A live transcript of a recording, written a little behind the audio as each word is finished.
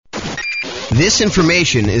This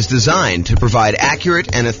information is designed to provide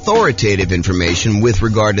accurate and authoritative information with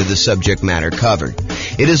regard to the subject matter covered.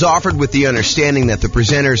 It is offered with the understanding that the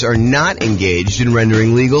presenters are not engaged in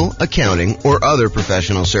rendering legal, accounting, or other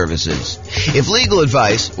professional services. If legal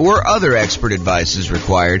advice or other expert advice is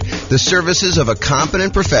required, the services of a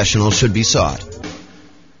competent professional should be sought.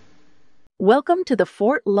 Welcome to the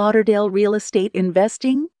Fort Lauderdale Real Estate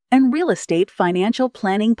Investing and Real Estate Financial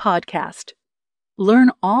Planning Podcast.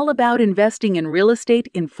 Learn all about investing in real estate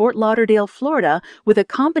in Fort Lauderdale, Florida, with a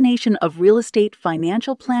combination of real estate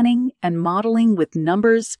financial planning and modeling with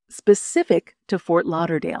numbers specific to Fort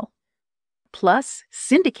Lauderdale. Plus,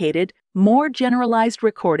 syndicated, more generalized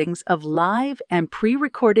recordings of live and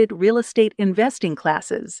pre-recorded real estate investing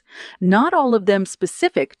classes, not all of them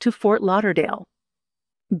specific to Fort Lauderdale.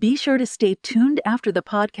 Be sure to stay tuned after the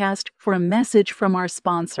podcast for a message from our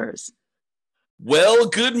sponsors. Well,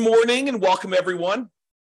 good morning and welcome, everyone.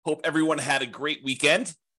 Hope everyone had a great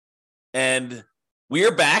weekend. And we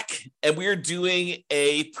are back and we are doing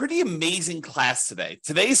a pretty amazing class today.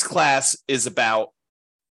 Today's class is about,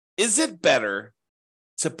 is it better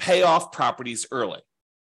to pay off properties early?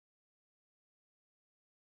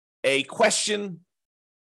 A question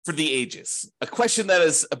for the ages, a question that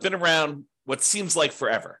has been around what seems like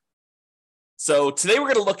forever. So today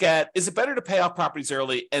we're going to look at, is it better to pay off properties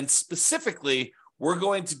early? And specifically, we're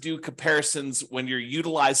going to do comparisons when you're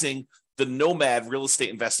utilizing the Nomad real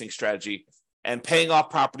estate investing strategy and paying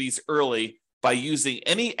off properties early by using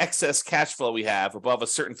any excess cash flow we have above a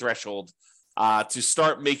certain threshold to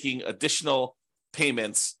start making additional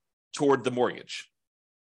payments toward the mortgage.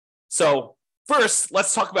 So first,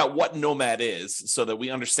 let's talk about what Nomad is so that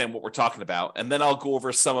we understand what we're talking about. And then I'll go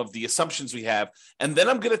over some of the assumptions we have. And then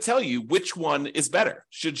I'm going to tell you which one is better.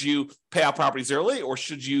 Should you pay out properties early or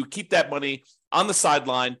should you keep that money on the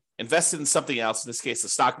sideline, invest it in something else, in this case, the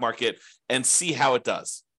stock market, and see how it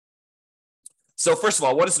does? So first of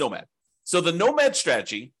all, what is Nomad? So the Nomad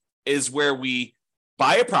strategy is where we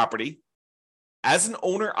buy a property as an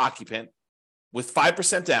owner occupant with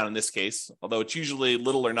 5% down in this case, although it's usually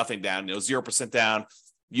little or nothing down, 0% down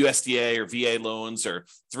USDA or VA loans, or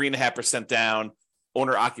 3.5% down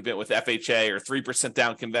owner occupant with FHA, or 3%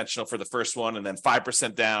 down conventional for the first one, and then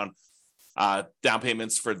 5% down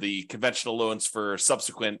payments for the conventional loans for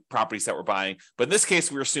subsequent properties that we're buying. But in this case,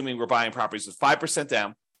 we're assuming we're buying properties with 5%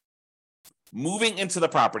 down, moving into the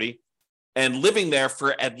property and living there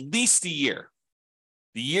for at least a year.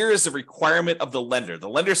 The year is a requirement of the lender. The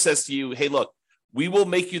lender says to you, hey, look, we will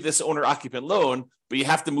make you this owner-occupant loan, but you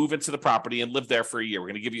have to move into the property and live there for a year. We're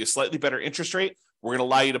going to give you a slightly better interest rate. We're going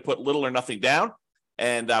to allow you to put little or nothing down,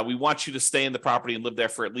 and we want you to stay in the property and live there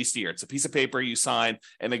for at least a year. It's a piece of paper you sign,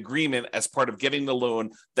 an agreement as part of getting the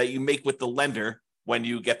loan that you make with the lender when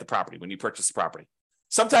you get the property, when you purchase the property.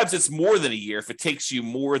 Sometimes it's more than a year if it takes you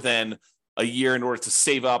more than a year in order to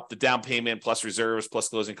save up the down payment plus reserves plus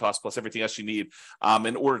closing costs plus everything else you need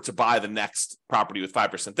in order to buy the next property with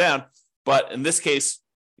 5% down. But in this case,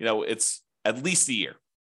 it's at least a year.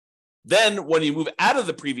 Then when you move out of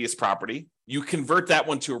the previous property, you convert that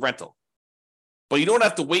one to a rental. But you don't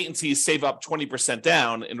have to wait until you save up 20%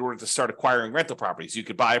 down in order to start acquiring rental properties. You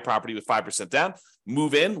could buy a property with 5% down,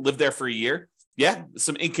 move in, live there for a year. Yeah,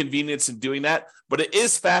 some inconvenience in doing that, but it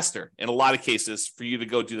is faster in a lot of cases for you to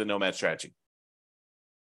go do the Nomad strategy.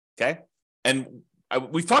 Okay? And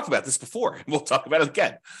we've talked about this before, and we'll talk about it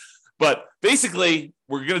again. But basically,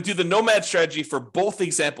 we're going to do the Nomad strategy for both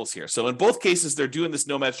examples here. So in both cases, they're doing this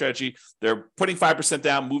Nomad strategy. They're putting 5%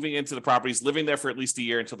 down, moving into the properties, living there for at least a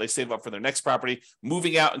year until they save up for their next property,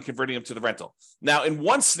 moving out and converting them to the rental. Now, in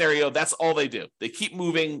one scenario, that's all they do. They keep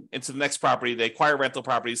moving into the next property. They acquire rental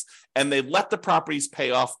properties, and they let the properties pay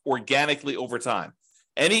off organically over time.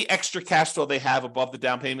 Any extra cash flow they have above the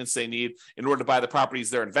down payments they need in order to buy the properties,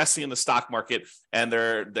 they're investing in the stock market, and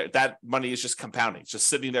that money is just compounding, just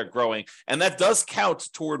sitting there growing. And that does count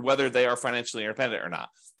toward whether they are financially independent or not.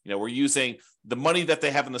 We're using the money that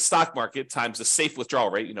they have in the stock market times the safe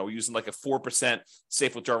withdrawal rate. We're using like a 4%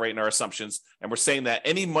 safe withdrawal rate in our assumptions. And we're saying that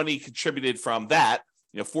any money contributed from that,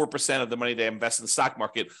 4% of the money they invest in the stock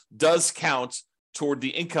market does count toward the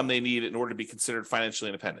income they need in order to be considered financially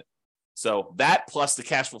independent. So that plus the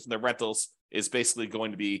cash flow from their rentals is basically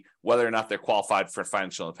going to be whether or not they're qualified for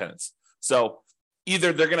financial independence. So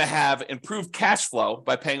either they're going to have improved cash flow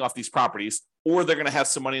by paying off these properties, or they're going to have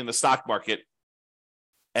some money in the stock market,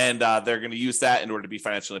 and they're going to use that in order to be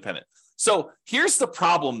financially independent. So here's the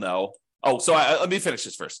problem, though. Let me finish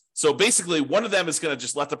this first. So basically, one of them is going to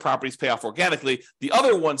just let the properties pay off organically. The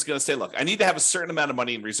other one's going to say, look, I need to have a certain amount of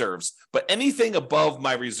money in reserves, but anything above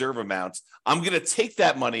my reserve amount, I'm going to take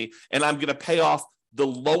that money and I'm going to pay off the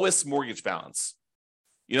lowest mortgage balance.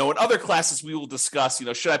 In other classes, we will discuss,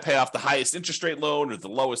 should I pay off the highest interest rate loan or the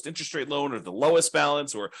lowest interest rate loan or the lowest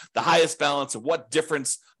balance or the highest balance, and what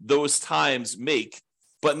difference those times make.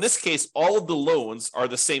 But in this case, all of the loans are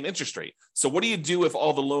the same interest rate. So what do you do if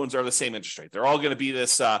all the loans are the same interest rate? They're all going to be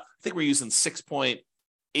this, I think we're using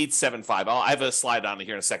 6.875. I have a slide on it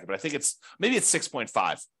here in a second, but I think maybe it's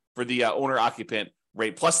 6.5 for the owner-occupant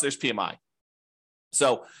rate, plus there's PMI.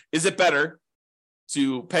 So is it better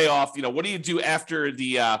to pay off, what do you do after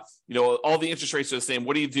the, all the interest rates are the same?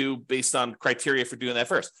 What do you do based on criteria for doing that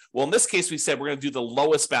first? Well, in this case, we said we're going to do the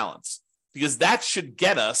lowest balance because that should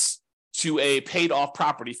get us to a paid off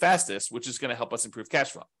property fastest, which is going to help us improve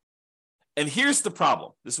cash flow. And here's the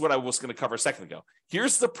problem. This is what I was going to cover a second ago.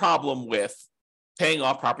 Here's the problem with paying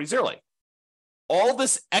off properties early. All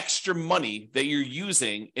this extra money that you're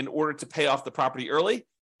using in order to pay off the property early,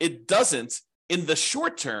 it doesn't, in the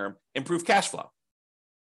short term, improve cash flow,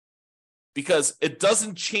 because it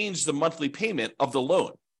doesn't change the monthly payment of the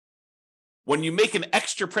loan. When you make an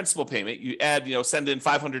extra principal payment, you add, send in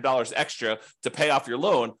 $500 extra to pay off your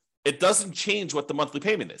loan, it doesn't change what the monthly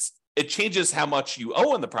payment is. It changes how much you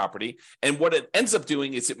owe on the property. And what it ends up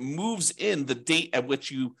doing is it moves in the date at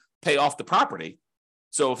which you pay off the property.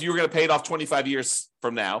 So if you were going to pay it off 25 years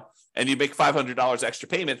from now and you make $500 extra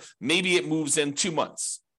payment, maybe it moves in 2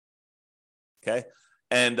 months. Okay.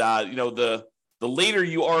 And, the later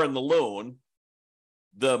you are in the loan,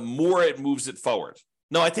 the more it moves it forward.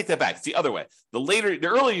 No, I take that back. It's the other way. The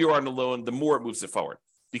earlier you are in the loan, the more it moves it forward,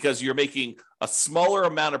 because you're making a smaller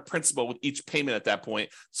amount of principal with each payment at that point.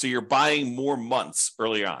 So you're buying more months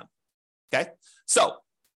early on. Okay. So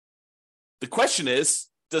the question is,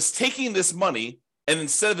 does taking this money and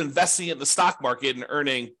instead of investing it in the stock market and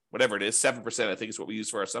earning whatever it is, 7%, I think is what we use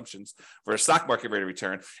for our assumptions for a stock market rate of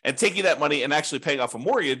return, and taking that money and actually paying off a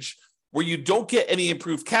mortgage where you don't get any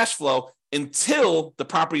improved cash flow until the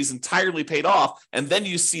property is entirely paid off. And then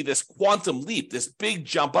you see this quantum leap, this big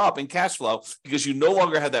jump up in cash flow because you no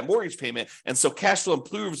longer have that mortgage payment. And so cash flow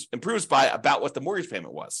improves by about what the mortgage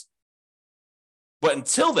payment was. But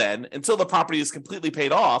until then, until the property is completely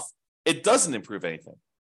paid off, it doesn't improve anything.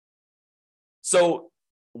 So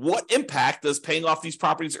what impact does paying off these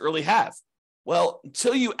properties early have? Well,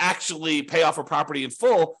 until you actually pay off a property in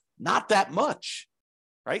full, not that much,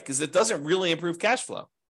 right? Because it doesn't really improve cash flow.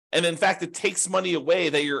 And in fact, it takes money away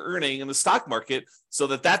that you're earning in the stock market so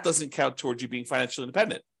that doesn't count towards you being financially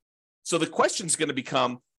independent. So the question is going to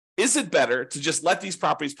become, is it better to just let these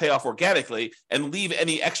properties pay off organically and leave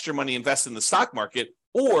any extra money invested in the stock market,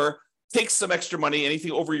 or take some extra money,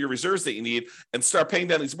 anything over your reserves that you need, and start paying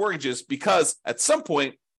down these mortgages? Because at some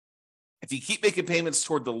point, if you keep making payments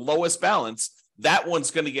toward the lowest balance, that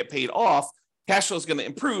one's going to get paid off. Cash flow is going to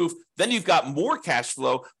improve. Then you've got more cash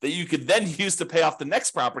flow that you could then use to pay off the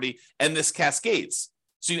next property, and this cascades.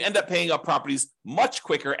 So you end up paying off properties much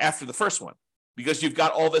quicker after the first one because you've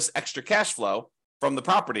got all this extra cash flow from the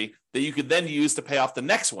property that you could then use to pay off the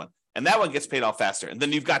next one. And that one gets paid off faster. And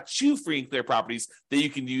then you've got 2 free and clear properties that you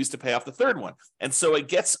can use to pay off the third one. And so it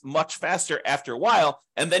gets much faster after a while.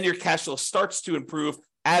 And then your cash flow starts to improve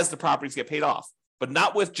as the properties get paid off, but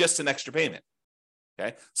not with just an extra payment.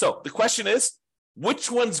 Okay. So the question is, which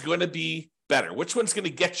one's going to be better? Which one's going to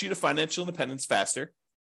get you to financial independence faster?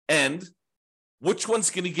 And which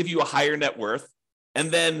one's going to give you a higher net worth?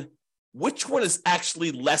 And then which one is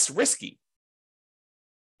actually less risky?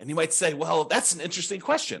 And you might say, well, that's an interesting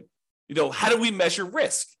question. How do we measure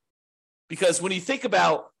risk? Because when you think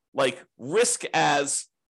about like risk as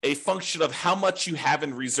a function of how much you have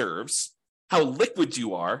in reserves, how liquid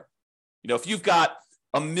you are, if you've got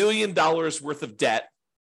 $1 million worth of debt,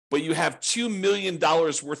 but you have $2 million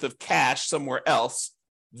worth of cash somewhere else,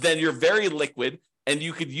 then you're very liquid and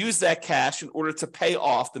you could use that cash in order to pay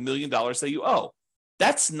off the $1 million that you owe.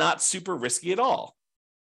 That's not super risky at all.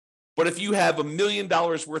 But if you have $1 million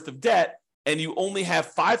worth of debt and you only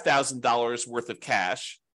have $5,000 worth of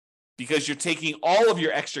cash because you're taking all of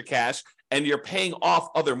your extra cash and you're paying off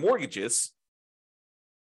other mortgages,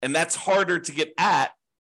 and that's harder to get at.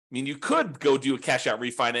 I mean, you could go do a cash out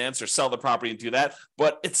refinance or sell the property and do that,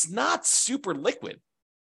 but it's not super liquid.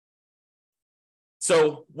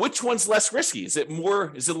 So which one's less risky? Is it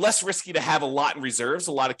less risky to have a lot in reserves,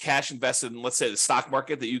 a lot of cash invested in, let's say, the stock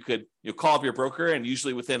market that you could call up your broker and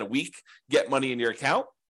usually within a week get money in your account?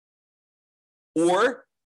 Or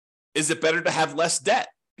is it better to have less debt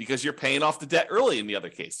because you're paying off the debt early in the other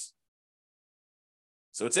case?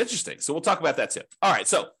 So it's interesting. So we'll talk about that too. All right.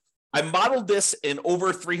 So I modeled this in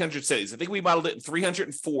over 300 cities. I think we modeled it in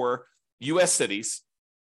 304 US cities.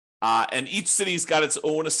 And each city's got its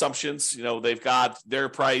own assumptions. They've got their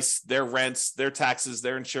price, their rents, their taxes,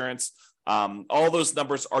 their insurance. All those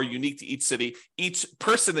numbers are unique to each city. Each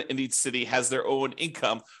person in each city has their own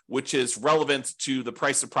income, which is relevant to the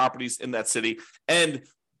price of properties in that city. And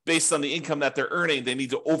based on the income that they're earning, they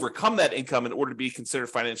need to overcome that income in order to be considered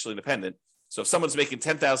financially independent. So if someone's making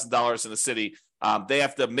 $10,000 in a city, they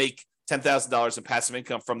have to make $10,000 in passive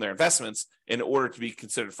income from their investments in order to be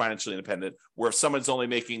considered financially independent. Where if someone's only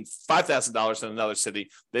making $5,000 in another city,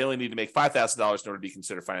 they only need to make $5,000 in order to be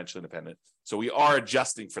considered financially independent. So we are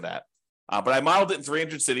adjusting for that. But I modeled it in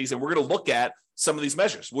 300 cities, and we're going to look at some of these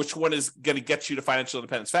measures. Which one is going to get you to financial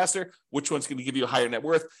independence faster? Which one's going to give you a higher net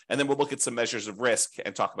worth? And then we'll look at some measures of risk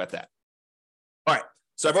and talk about that. All right.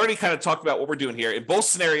 So I've already kind of talked about what we're doing here. In both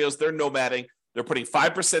scenarios, they're nomading. They're putting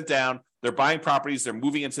 5% down. They're buying properties. They're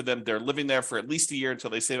moving into them. They're living there for at least a year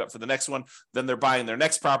until they save up for the next one. Then they're buying their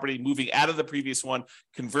next property, moving out of the previous one,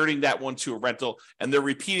 converting that one to a rental, and they're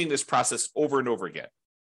repeating this process over and over again.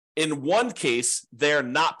 In one case, they're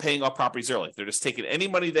not paying off properties early. They're just taking any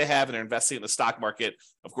money they have and they're investing in the stock market.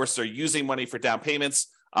 Of course, they're using money for down payments.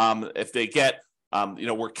 If they get,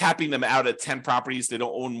 we're capping them out at 10 properties. They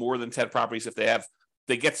don't own more than 10 properties. If they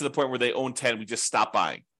get to the point where they own 10, we just stop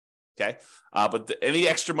buying. Okay. But any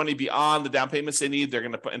extra money beyond the down payments they need, they're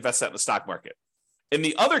going to invest that in the stock market. In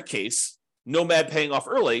the other case, Nomad paying off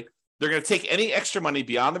early, they're going to take any extra money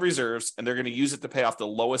beyond the reserves and they're going to use it to pay off the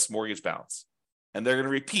lowest mortgage balance. And they're going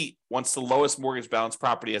to repeat once the lowest mortgage balance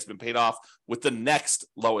property has been paid off with the next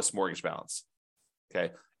lowest mortgage balance.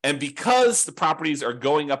 Okay. And because the properties are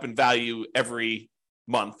going up in value every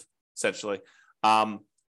month, essentially, the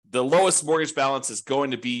lowest mortgage balance is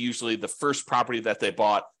going to be usually the first property that they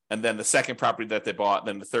bought, and then the second property that they bought, and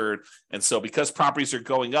then the third. And so because properties are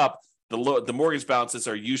going up, the mortgage balances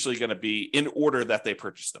are usually going to be in order that they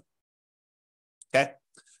purchased them. Okay.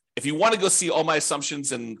 If you want to go see all my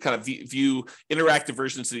assumptions and kind of view interactive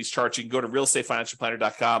versions of these charts, you can go to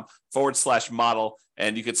realestatefinancialplanner.com/model,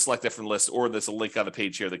 and you can select that from the list, or there's a link on the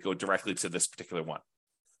page here that go directly to this particular one.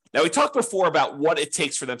 Now, we talked before about what it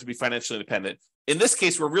takes for them to be financially independent. In this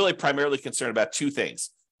case, we're really primarily concerned about two things: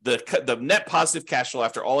 the net positive cash flow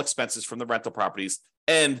after all expenses from the rental properties,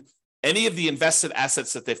 and any of the invested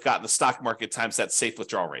assets that they've got in the stock market times that safe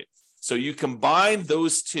withdrawal rate. So you combine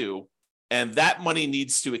those two, and that money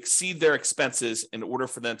needs to exceed their expenses in order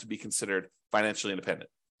for them to be considered financially independent.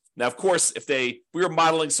 Now, of course, if we were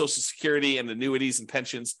modeling Social Security and annuities and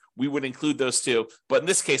pensions, we would include those too. But in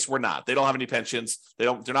this case, we're not. They don't have any pensions.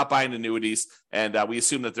 They're not buying annuities, and we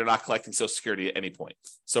assume that they're not collecting Social Security at any point.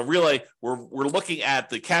 So really, we're looking at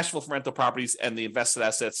the cash flow from rental properties and the invested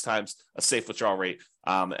assets times a safe withdrawal rate.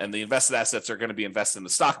 And the invested assets are going to be invested in the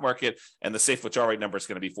stock market, and the safe withdrawal rate number is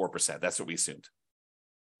going to be 4%. That's what we assumed.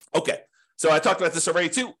 Okay. So I talked about this already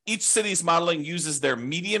too. Each city's modeling uses their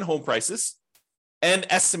median home prices and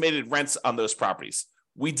estimated rents on those properties.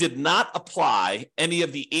 We did not apply any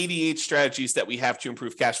of the 88 strategies that we have to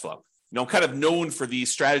improve cash flow. I'm kind of known for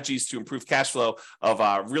these strategies to improve cash flow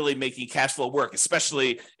of really making cash flow work,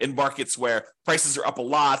 especially in markets where prices are up a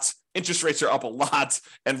lot, interest rates are up a lot,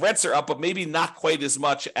 and rents are up, but maybe not quite as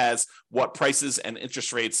much as what prices and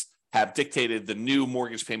interest rates have dictated the new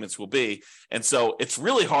mortgage payments will be. And so it's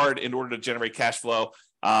really hard in order to generate cash flow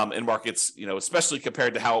in markets, especially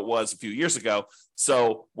compared to how it was a few years ago.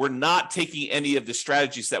 So we're not taking any of the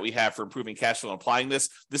strategies that we have for improving cash flow and applying this.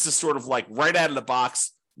 This is sort of like right out of the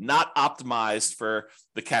box, not optimized for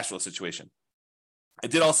the cash flow situation. I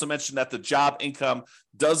did also mention that the job income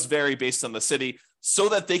does vary based on the city so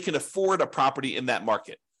that they can afford a property in that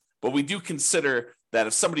market. But we do consider that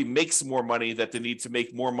if somebody makes more money, that they need to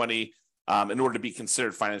make more money in order to be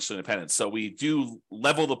considered financially independent. So we do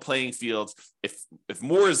level the playing field. If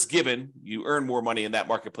more is given, you earn more money in that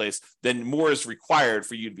marketplace, then more is required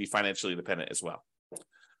for you to be financially independent as well.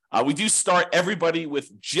 We do start everybody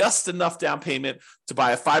with just enough down payment to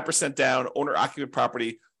buy a 5% down owner-occupant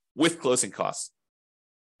property with closing costs.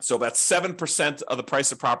 So about 7% of the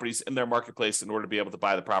price of properties in their marketplace in order to be able to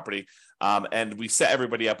buy the property. And we set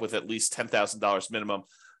everybody up with at least $10,000 minimum.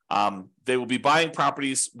 They will be buying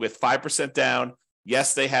properties with 5% down.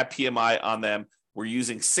 Yes, they have PMI on them. We're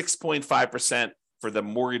using 6.5% for the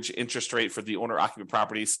mortgage interest rate for the owner-occupant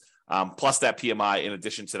properties, plus that PMI in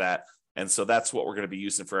addition to that. And so that's what we're going to be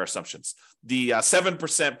using for our assumptions. The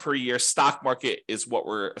 7% per year stock market is what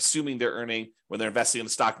we're assuming they're earning when they're investing in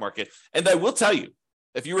the stock market. And I will tell you,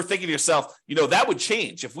 if you were thinking to yourself, that would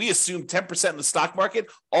change. If we assumed 10% in the stock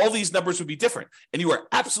market, all these numbers would be different. And you are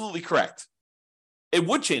absolutely correct. It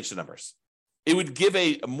would change the numbers. It would give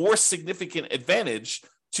a more significant advantage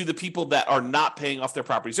to the people that are not paying off their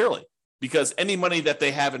properties early. because any money that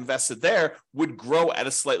they have invested there would grow at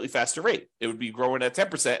a slightly faster rate. It would be growing at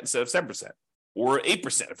 10% instead of 7%, or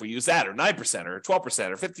 8% if we use that, or 9%, or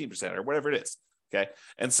 12%, or 15%, or whatever it is. Okay.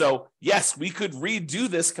 And so, yes, we could redo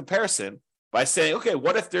this comparison by saying, okay,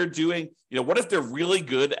 what if they're doing, what if they're really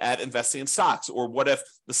good at investing in stocks? Or what if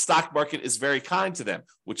the stock market is very kind to them,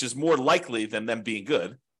 which is more likely than them being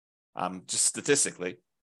good, just statistically.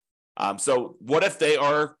 So what if they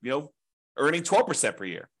are, earning 12% per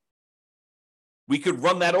year? We could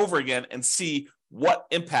run that over again and see what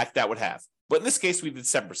impact that would have. But in this case, we did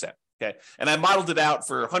 7%. Okay. And I modeled it out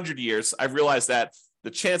for 100 years. I realized that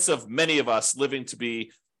the chance of many of us living to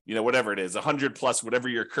be, whatever it is, 100 plus, whatever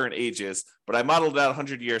your current age is, but I modeled it out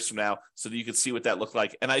 100 years from now so that you could see what that looked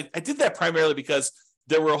like. And I did that primarily because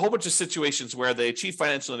there were a whole bunch of situations where they achieved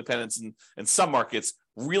financial independence in some markets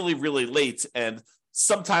really, really late. And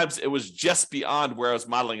sometimes it was just beyond where I was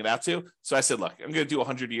modeling it out to. So I said, look, I'm going to do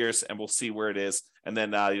 100 years and we'll see where it is. And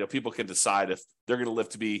then, people can decide if they're going to live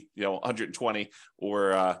to be, 120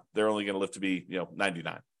 or they're only going to live to be,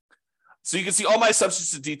 99. So you can see all my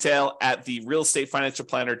assumptions in detail at the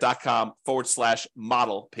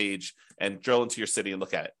realestatefinancialplanner.com/model page and drill into your city and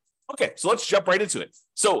look at it. Okay, so let's jump right into it.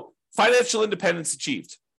 So financial independence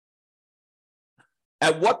achieved.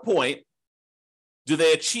 At what point do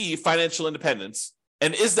they achieve financial independence?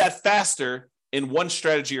 And is that faster in one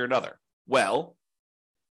strategy or another? Well,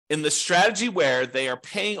 in the strategy where they are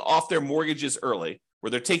paying off their mortgages early,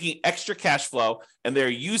 where they're taking extra cash flow and they're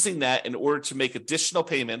using that in order to make additional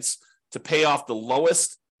payments to pay off the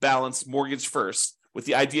lowest balance mortgage first, with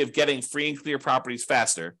the idea of getting free and clear properties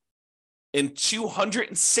faster. In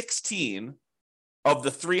 216 of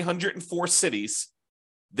the 304 cities,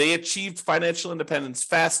 they achieved financial independence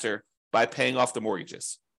faster by paying off the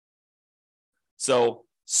mortgages. So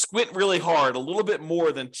squint really hard, a little bit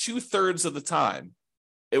more than 2/3 of the time,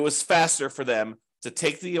 it was faster for them to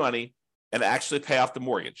take the money and actually pay off the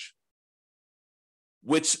mortgage,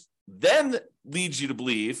 which then leads you to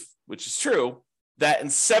believe, which is true, that in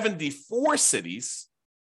 74 cities,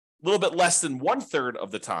 a little bit less than 1/3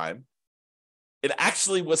 of the time, it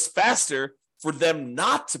actually was faster for them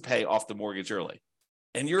not to pay off the mortgage early.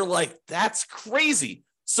 And you're like, that's crazy.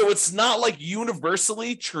 So it's not like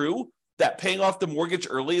universally true that paying off the mortgage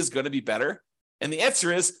early is going to be better. And the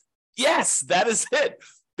answer is yes, that is it.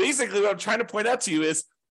 Basically, what I'm trying to point out to you is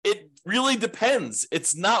it really depends.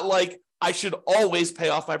 It's not like I should always pay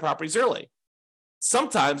off my properties early.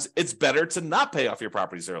 Sometimes it's better to not pay off your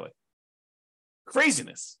properties early.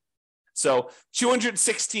 Craziness. So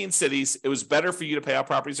 216 cities, it was better for you to pay off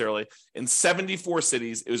properties early. In 74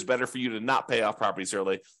 cities, it was better for you to not pay off properties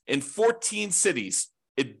early. In 14 cities,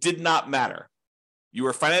 it did not matter. You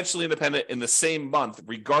were financially independent in the same month,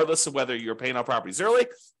 regardless of whether you were paying off properties early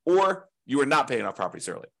or you were not paying off properties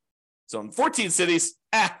early. So in 14 cities,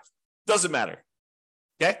 doesn't matter.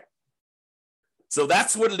 Okay? So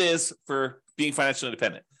that's what it is for being financially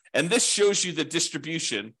independent. And this shows you the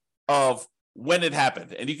distribution of when it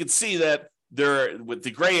happened. And you can see that there, with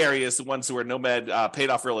the gray areas, the ones where Nomad paid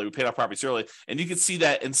off early, we paid off properties early. And you can see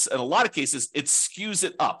that in a lot of cases, it skews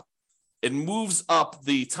it up. It moves up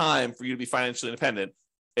the time for you to be financially independent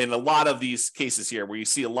in a lot of these cases here, where you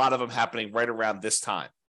see a lot of them happening right around this time.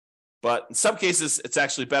 But in some cases, it's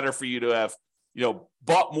actually better for you to have,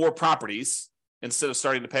 bought more properties instead of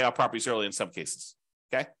starting to pay off properties early in some cases.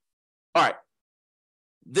 Okay. All right.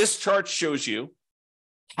 This chart shows you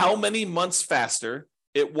how many months faster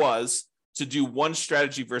it was to do one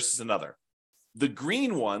strategy versus another. The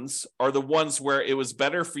green ones are the ones where it was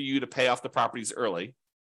better for you to pay off the properties early.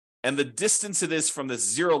 And the distance it is from the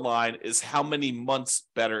zero line is how many months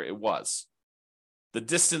better it was. The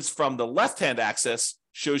distance from the left-hand axis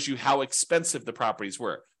shows you how expensive the properties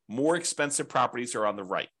were. More expensive properties are on the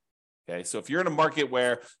right. Okay, so if you're in a market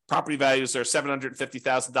where property values are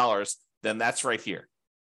 $750,000, then that's right here.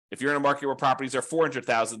 If you're in a market where properties are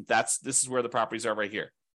 $400,000, this is where the properties are right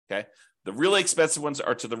here. Okay, the really expensive ones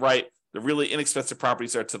are to the right. The really inexpensive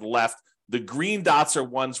properties are to the left. The green dots are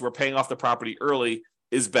ones where paying off the property early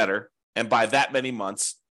is better, and by that many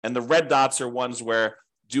months. And the red dots are ones where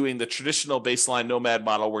doing the traditional baseline Nomad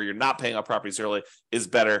model, where you're not paying off properties early, is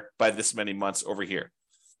better by this many months over here.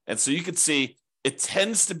 And so you can see it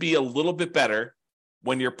tends to be a little bit better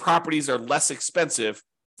when your properties are less expensive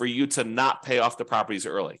for you to not pay off the properties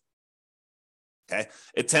early. Okay,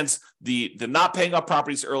 it tends the not paying off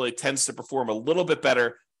properties early tends to perform a little bit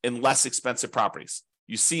better in less expensive properties.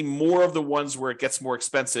 You see more of the ones where it gets more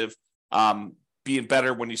expensive being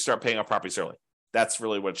better when you start paying off properties early. That's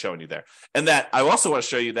really what it's showing you there. And that I also want to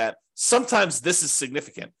show you that sometimes this is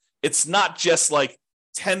significant. It's not just like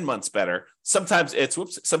 10 months better. Sometimes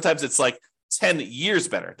it's like 10 years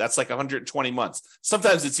better. That's like 120 months.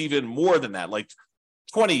 Sometimes it's even more than that, like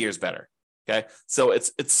 20 years better. Okay. So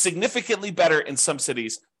it's significantly better in some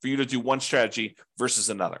cities for you to do one strategy versus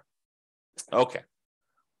another. Okay.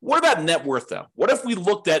 What about net worth, though? What if we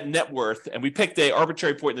looked at net worth and we picked an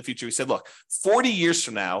arbitrary point in the future? We said, look, 40 years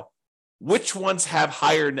from now, which ones have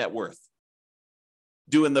higher net worth?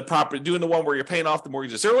 Doing the one where you're paying off the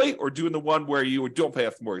mortgages early, or doing the one where you don't pay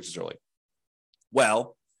off the mortgages early?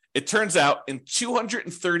 Well, it turns out in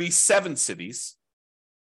 237 cities,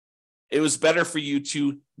 it was better for you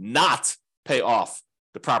to not pay off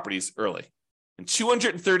the properties early. In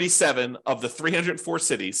 237 of the 304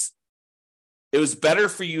 cities, it was better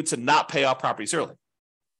for you to not pay off properties early.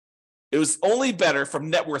 It was only better from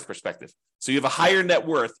net worth perspective. So you have a higher net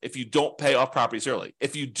worth if you don't pay off properties early.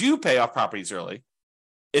 If you do pay off properties early,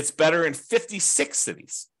 it's better in 56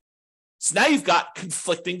 cities. So now you've got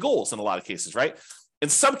conflicting goals in a lot of cases, right? In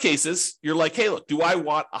some cases, you're like, hey, look, do I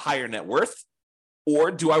want a higher net worth,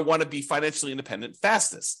 or do I want to be financially independent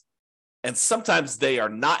fastest? And sometimes they are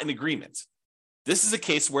not in agreement. This is a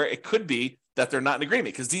case where it could be that they're not in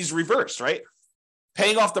agreement because these reverse, right?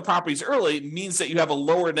 Paying off the properties early means that you have a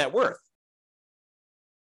lower net worth,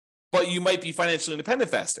 but you might be financially independent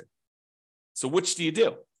faster. So which do you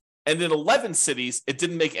do? And in 11 cities, it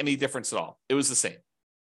didn't make any difference at all. It was the same.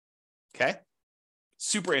 Okay?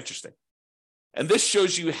 Super interesting. And this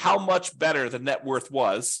shows you how much better the net worth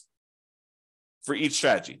was for each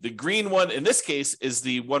strategy. The green one in this case is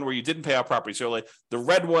the one where you didn't pay off properties early. The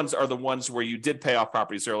red ones are the ones where you did pay off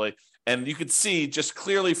properties early. And you can see just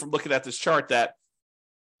clearly from looking at this chart that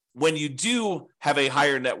when you do have a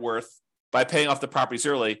higher net worth by paying off the properties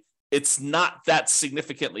early, it's not that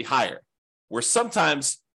significantly higher. Where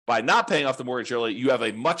sometimes by not paying off the mortgage early, you have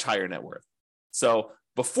a much higher net worth. So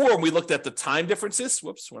before, when we looked at the time differences,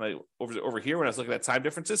 when I was looking at time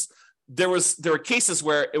differences, there were cases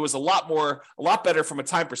where it was a lot better from a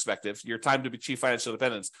time perspective. Your time to achieve financial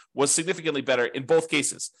independence was significantly better in both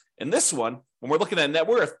cases. In this one, when we're looking at net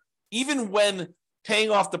worth, even when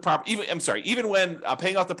paying off the property, even when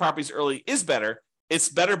paying off the properties early is better, it's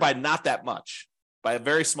better by not that much, by a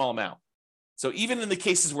very small amount. So even in the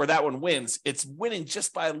cases where that one wins, it's winning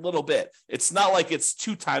just by a little bit. It's not like it's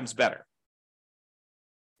 2 times better.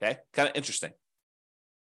 Okay, kind of interesting.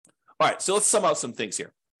 All right, so let's sum out some things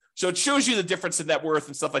here. So it shows you the difference in net worth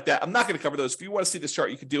and stuff like that. I'm not going to cover those. If you want to see this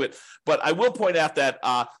chart, you can do it. But I will point out that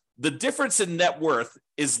the difference in net worth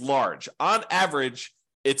is large. On average,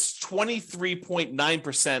 it's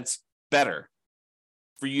 23.9% better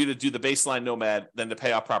for you to do the baseline Nomad than to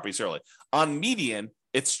pay off properties early. On median,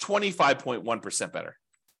 it's 25.1% better.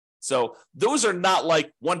 So those are not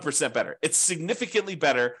like 1% better. It's significantly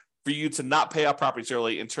better for you to not pay off properties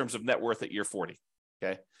early in terms of net worth at year 40.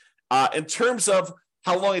 Okay. In terms of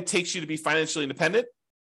how long it takes you to be financially independent,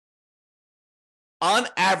 on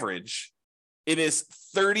average, it is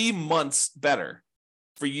 30 months better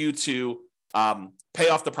for you to pay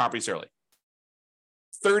off the properties early.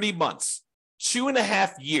 30 months,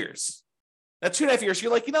 2.5 years. Now, 2.5 years,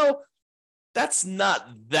 you're like, that's not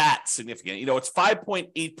that significant. It's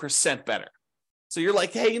 5.8% better. So you're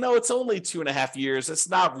like, hey, it's only 2.5 years. It's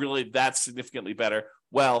not really that significantly better.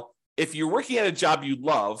 Well, if you're working at a job you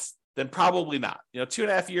love, then probably not.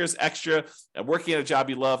 2.5 years extra and working at a job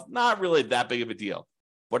you love, not really that big of a deal.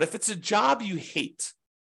 But if it's a job you hate,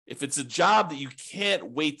 if it's a job that you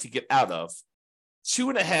can't wait to get out of,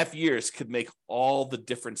 2.5 years could make all the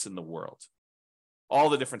difference in the world. All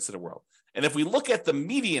the difference in the world. And if we look at the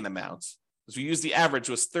median amount, because we use the average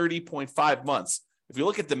was 30.5 months. If you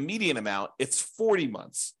look at the median amount, it's 40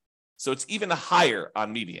 months. So it's even higher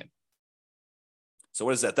on median. So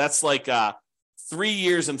what is that? That's like 3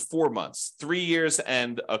 years and 4 months, 3 years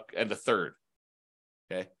and a third.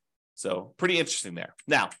 Okay. So pretty interesting there.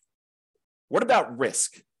 Now, what about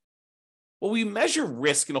risk? Well, we measure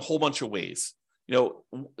risk in a whole bunch of ways.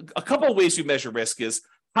 A couple of ways we measure risk is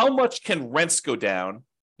how much can rents go down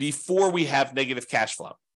before we have negative cash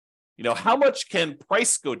flow? How much can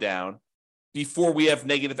price go down before we have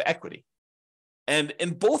negative equity? And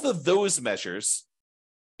in both of those measures,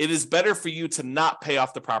 it is better for you to not pay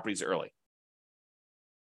off the properties early.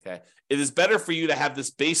 Okay. It is better for you to have this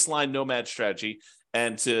baseline Nomad strategy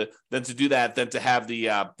and to do that than to have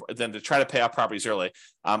than to try to pay off properties early.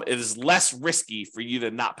 It is less risky for you to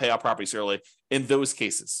not pay off properties early in those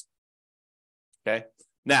cases. Okay.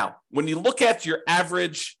 Now, when you look at your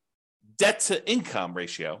average debt to income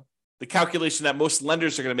ratio, the calculation that most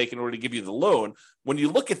lenders are going to make in order to give you the loan, when you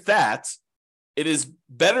look at that, it is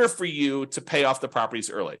better for you to pay off the properties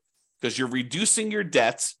early because you're reducing your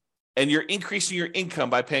debt and you're increasing your income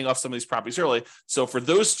by paying off some of these properties early. So for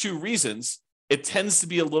those two reasons, it tends to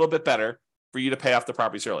be a little bit better for you to pay off the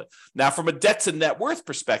properties early. Now, from a debt to net worth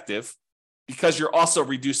perspective, because you're also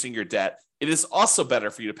reducing your debt, it is also better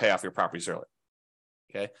for you to pay off your properties early.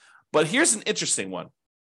 Okay. But here's an interesting one.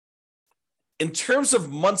 In terms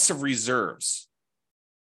of months of reserves,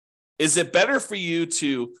 is it better for you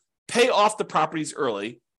to pay off the properties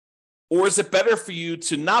early, or is it better for you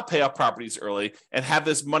to not pay off properties early and have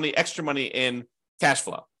this money, extra money in cash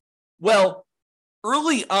flow? Well,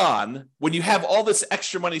 early on, when you have all this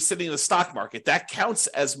extra money sitting in the stock market, that counts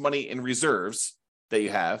as money in reserves that you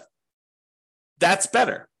have. That's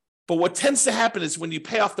better. But what tends to happen is when you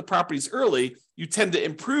pay off the properties early, you tend to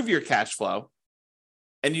improve your cash flow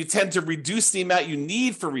and you tend to reduce the amount you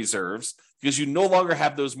need for reserves because you no longer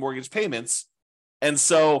have those mortgage payments. And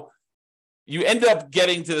so you end up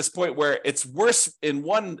getting to this point where it's worse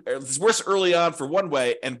it's worse early on for one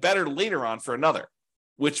way and better later on for another,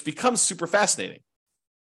 which becomes super fascinating.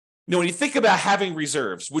 You know, when you think about having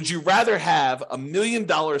reserves, would you rather have $1 million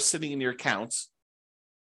sitting in your accounts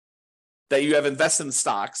that you have invested in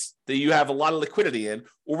stocks, that you have a lot of liquidity in,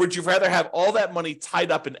 or would you rather have all that money tied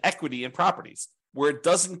up in equity and properties where it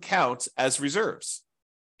doesn't count as reserves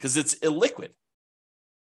because it's illiquid?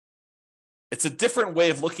 It's a different way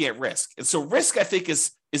of looking at risk. And so risk, I think,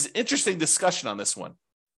 is an interesting discussion on this one.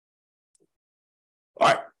 All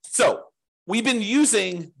right, so we've been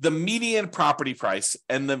using the median property price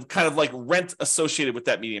and the kind of like rent associated with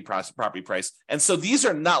that median property price. And so these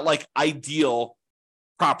are not like ideal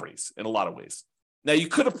properties in a lot of ways. Now, you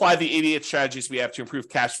could apply the 88 strategies we have to improve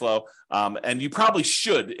cash flow, and you probably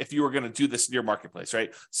should if you were going to do this in your marketplace,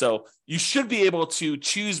 right? So you should be able to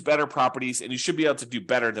choose better properties, and you should be able to do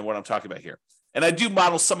better than what I'm talking about here. And I do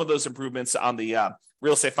model some of those improvements on the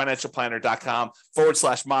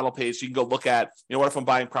realestatefinancialplanner.com/model page. You can go look at, what if I'm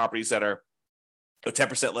buying properties that are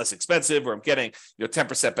 10% less expensive, or I'm getting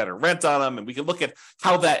 10% better rent on them, and we can look at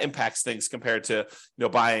how that impacts things compared to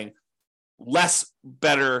buying less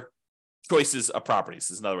better choices of properties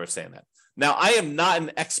is another way of saying that. Now, I am not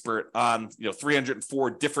an expert on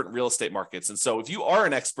 304 different real estate markets. And so if you are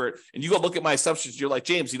an expert and you go look at my assumptions, you're like,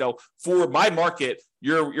 James, for my market,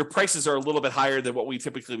 your prices are a little bit higher than what we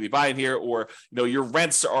typically be buying here, or your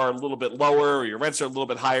rents are a little bit lower, or your rents are a little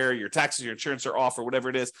bit higher, your taxes, your insurance are off, or whatever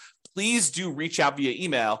it is. Please do reach out via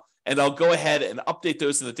email, and I'll go ahead and update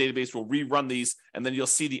those in the database. We'll rerun these, and then you'll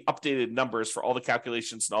see the updated numbers for all the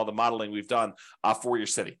calculations and all the modeling we've done for your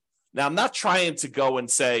city. Now, I'm not trying to go and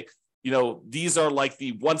say, these are like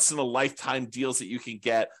the once in a lifetime deals that you can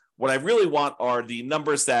get. What I really want are the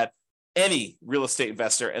numbers that any real estate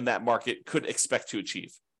investor in that market could expect to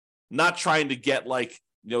achieve. Not trying to get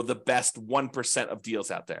the best 1% of deals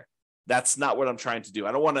out there. That's not what I'm trying to do.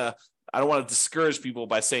 I don't want to discourage people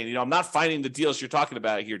by saying, I'm not finding the deals you're talking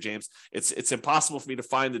about here, James. It's impossible for me to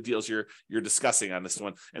find the deals you're discussing on this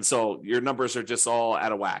one. And so your numbers are just all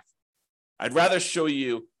out of whack. I'd rather show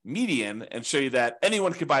you median and show you that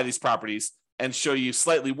anyone could buy these properties, and show you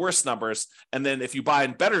slightly worse numbers. And then if you buy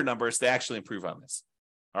in better numbers, they actually improve on this.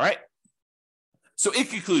 All right. So in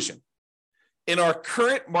conclusion, in our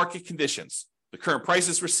current market conditions, the current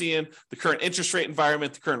prices we're seeing, the current interest rate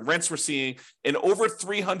environment, the current rents we're seeing in over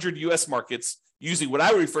 300 US markets, using what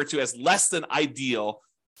I would refer to as less than ideal,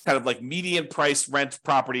 kind of like median price rent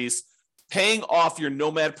properties, paying off your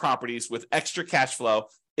Nomad properties with extra cash flow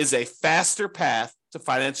is a faster path to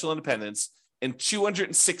financial independence in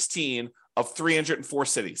 216 of 304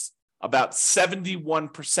 cities. About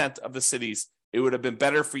 71% of the cities, it would have been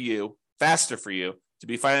better for you, faster for you, to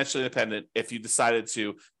be financially independent if you decided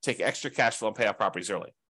to take extra cash flow and pay off properties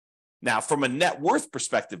early. Now, from a net worth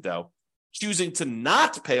perspective, though, choosing to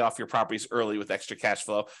not pay off your properties early with extra cash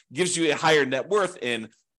flow gives you a higher net worth in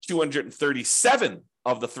 237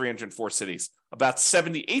 of the 304 cities, about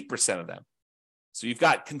 78% of them. So you've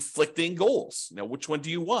got conflicting goals. Which one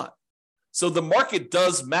do you want? So the market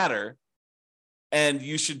does matter, and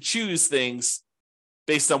you should choose things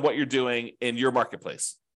based on what you're doing in your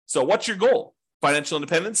marketplace. So what's your goal? Financial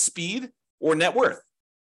independence, speed, or net worth?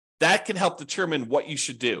 That can help determine what you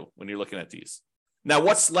should do when you're looking at these. Now,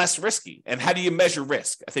 what's less risky, and how do you measure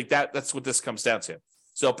risk? I think that's what this comes down to.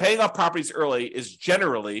 So paying off properties early is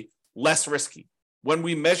generally less risky when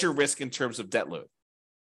we measure risk in terms of debt load.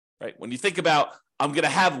 Right? When you think about, I'm going to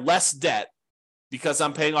have less debt because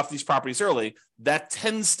I'm paying off these properties early, that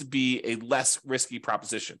tends to be a less risky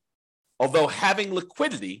proposition. Although having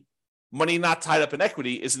liquidity, money not tied up in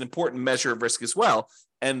equity, is an important measure of risk as well.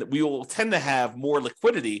 And we will tend to have more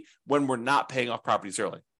liquidity when we're not paying off properties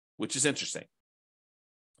early, which is interesting.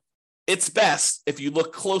 It's best if you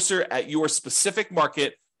look closer at your specific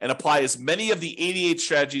market and apply as many of the 88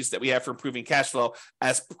 strategies that we have for improving cash flow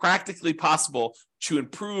as practically possible to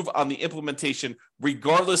improve on the implementation,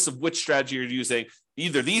 regardless of which strategy you're using,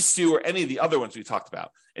 either these two or any of the other ones we talked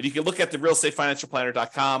about. And you can look at the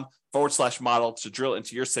realestateFinancialPlanner.com/model to drill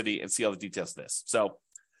into your city and see all the details of this. So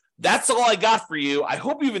that's all I got for you. I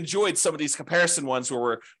hope you've enjoyed some of these comparison ones where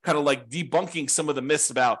we're kind of like debunking some of the myths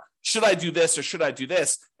about should I do this or should I do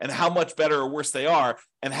this, and how much better or worse they are,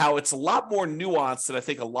 and how it's a lot more nuanced than I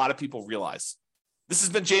think a lot of people realize. This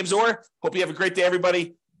has been James Orr. Hope you have a great day,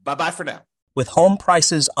 everybody. Bye-bye for now. With home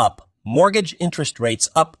prices up, mortgage interest rates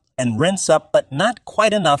up, and rents up, but not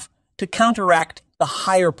quite enough to counteract the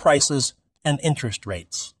higher prices and interest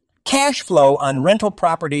rates. Cash flow on rental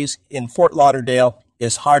properties in Fort Lauderdale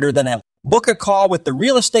is harder than ever. Book a call with the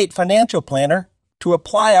Real Estate Financial Planner to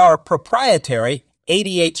apply our proprietary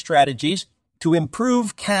 88 strategies to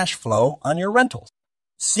improve cash flow on your rentals.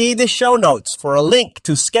 See the show notes for a link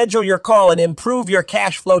to schedule your call and improve your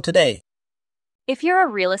cash flow today. If you're a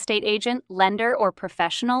real estate agent, lender, or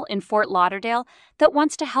professional in Fort Lauderdale that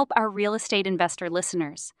wants to help our real estate investor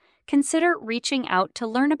listeners, consider reaching out to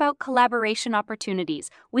learn about collaboration opportunities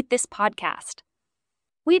with this podcast.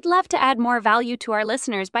 We'd love to add more value to our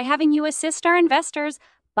listeners by having you assist our investors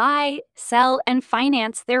buy, sell, and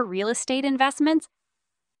finance their real estate investments.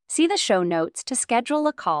 See the show notes to schedule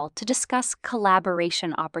a call to discuss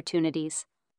collaboration opportunities.